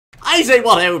I say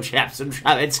what, old chaps and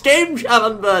it's GameChap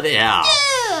and Bertie here.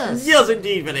 Yes! Yes,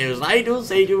 indeed, fellows. I do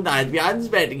say to you now that we are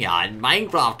spending here in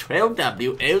Minecraft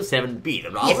 12W07B,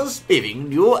 the rather spiffing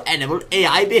new animal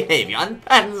AI behavior and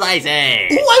patterns, I say.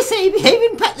 Oh, I say,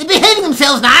 they're behaving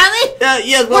themselves now, aren't they?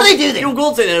 Yes, what do they do then? You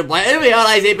could say that, boy. Over here,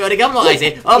 I say, Bertie, come along, I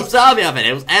say. Observe here,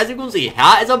 fellows. As you can see,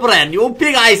 here is a brand new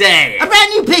pig, I say. A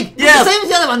brand new pig? Yes. The same as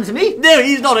the other one to me? No,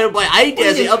 he's not, old boy. I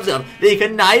dare say, observe. They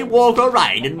can now walk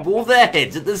around and move their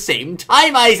heads at the same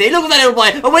time, I say. Look at that, old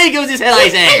boy. Away goes his head, I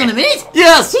say. Hang on a minute.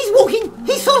 Yes.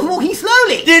 He's sort of walking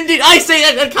slowly. Indeed, I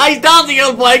say that guy's dancing,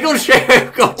 old boy. Good show.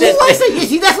 Oh, I say,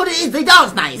 yes, that's what it is. They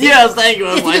dance now, yes, thank you,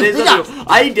 old boy. They dance.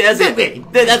 I dare say. Really?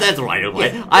 That's right, old boy.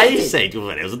 Yes. I say to you,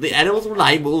 fellows, that the animals will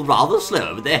now move rather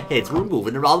slow, but their heads will move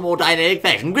in a rather more dynamic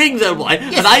fashion. Greetings, old boy.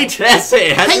 Yes. And I dare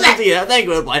say, as you that. can see here, thank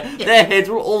you, old boy, their heads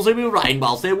will also be right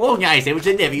whilst they're walking, I say, which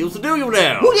they never used to do, you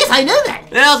know. Oh, yes, I know that.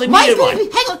 Yes, indeed, old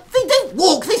boy. Hang on, they don't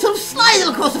walk. They sort of slide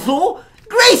across the floor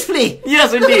gracefully.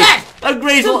 Yes, Look indeed. at that. A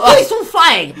graceful... graceful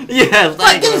flying. Yes,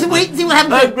 Right, thank give you. us a wait and see what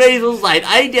happens. A graceful slide.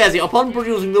 I dare say, upon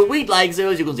producing the wheat like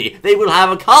so, as you can see, they will have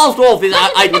a cast off this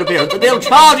outward appearance, and they'll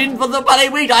charge in for the bloody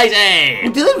wheat, I say.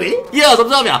 Do they really? Yes,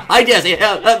 observe here. I dare say,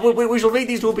 we shall rate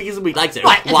these two piggies of wheat like so.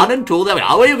 Right, One and two, there we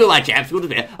are. Where you go, my chaps? Good to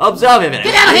be. Observe here.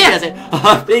 Get out of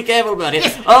here. Be careful, Bertie.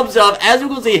 Yes. Observe, as you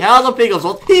can see, here's a pig of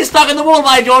sorts. He's stuck in the wall,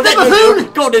 my George. The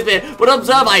buffoon. Goodness me. But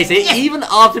observe, I say, Yes. even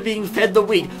after being fed the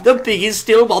wheat, the piggies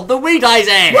still want the wheat, I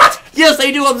say. What? Yes,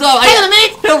 they do, observe. Hang on a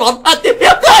minute. Hold on. The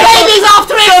baby's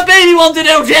after it. The baby wants it,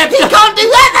 old chap. He can't do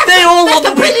that. They all That's want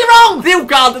the completely wrong. You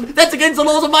can't. That's against the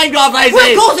laws of Minecraft, I say.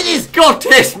 Well, of course it is.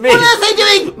 Goodness me. What on earth are they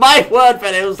doing? My word,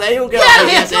 fellows, there you go. Get out of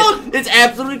here, Yes, George. it's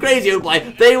absolutely crazy, old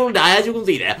boy. They will die, as you can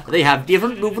see there. They have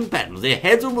different movement patterns. Their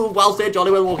heads will move whilst they're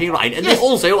jolly well walking around, and Yes. they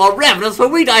also are ravenous for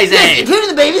wheat, I Yes, say. including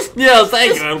the babies. Yes,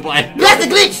 thank you, old boy. That's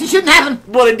the glitch. It shouldn't happen.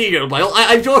 Well, indeed, old boy.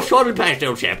 I'm sure short and patched,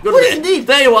 old chap. Good Well, to yes, be. indeed.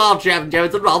 There you are, chap and chap.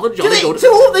 It's a rather jolly good.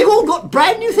 So they've all got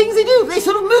brand new things they do. They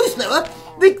sort of move slower.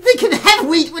 They can have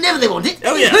wheat whenever they want it,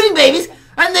 Oh, yeah. including babies,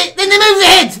 and then they move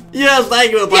their heads. Yes,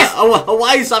 thank you, old boy. Yes. A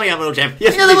wise summing up, old chap.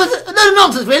 Yes, You know, there was a load of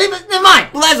nonsense, really, but never mind.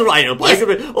 well, that's right, old boy.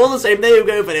 Yes. All the same, there you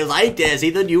go, fellows. I dare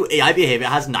say the new AI behaviour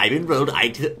has now been rolled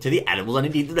out to the animals and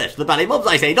indeed the rest of the ballet mobs,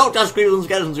 I say. Not just squirrels and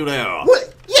skeletons, you know. Well,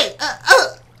 yeah,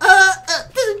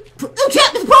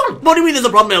 there's a problem. What do you mean there's a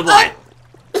problem, old boy?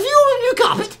 Have you ordered a new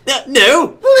carpet?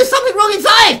 No. Well, there's something wrong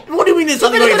inside. What do you mean there's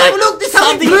something better going go on? have a look. There's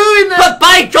something blue in there. But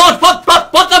by George, what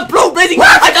the blue blazing?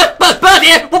 What?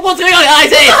 Bertie, what's going on here, I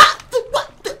say?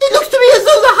 It looks to me as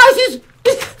though the house is...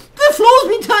 The floor's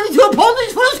been turned into a pond and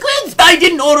it's full of squids. I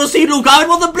didn't order sea blue carpet.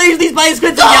 What the blaze these blind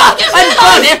squids Oh, are I here? just And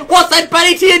realised. Bertie, what's that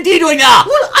Bertie TNT doing there?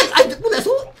 Well, well, that's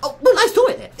all. Oh, well, I saw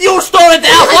it there. You store it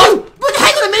there, what? But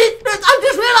hang on a minute. I've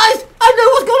just realised. I know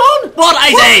what's gone on. What, I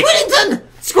say? Squiddington.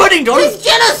 Squiddington? He's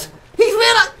jealous. He's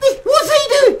realised. What's he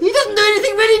do? He doesn't do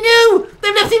anything really new.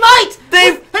 They've left him out.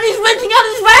 And he's renting out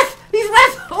his wrath. His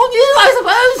wrath on you, I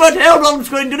suppose. But hold on,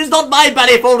 Squiddington, it's not my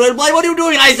Bertie fault, old boy. What are you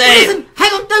doing, I say? Listen, hang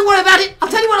on. Don't worry about it.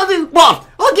 I'll tell you what I'll do. What?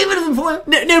 I'll get rid of them for you.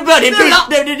 No, Bertie, No, please. no.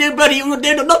 No, Bertie,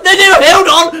 hold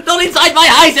on. Not inside my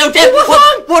house, old chap. What's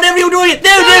wrong? Whatever you're doing,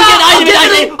 no, No, get out I'll of it, I get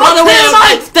say. rid of Run them. away, I'll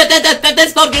old get boy.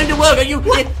 That's not going to work.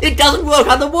 It doesn't work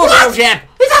underwater, old chap.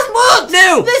 It doesn't work.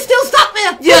 No. They're still stuck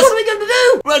there. Yes. What are we going to do?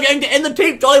 We're going to end the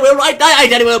tape jolly well right now, I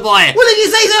tell you, old boy. Well, if you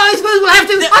say so, I suppose we'll have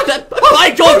to.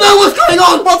 By George. I don't know what's going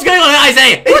on. What's going on here, I say?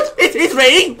 It's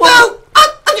raining.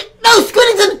 No,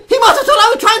 Squiddington! He must have thought I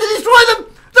was trying to destroy them!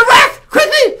 The rat!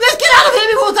 Quickly! Let's get out of here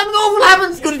before something awful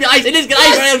happens! Good to be ice. It is good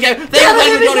ice, Yes. old chap. Get Thank out of you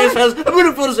here, for joining us, before- fellas. I'm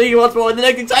looking forward to seeing you once more in the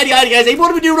next exciting idea, I say. What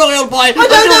do we do wrong, old boy? I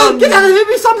don't know! Get out of here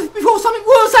before something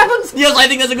worse happens! Yes, I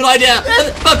think that's a good idea.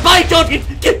 Yes. But by George,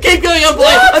 keep going, old boy.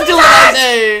 What? Until then, I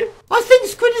say. I think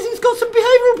Squiddington's got some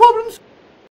behavioural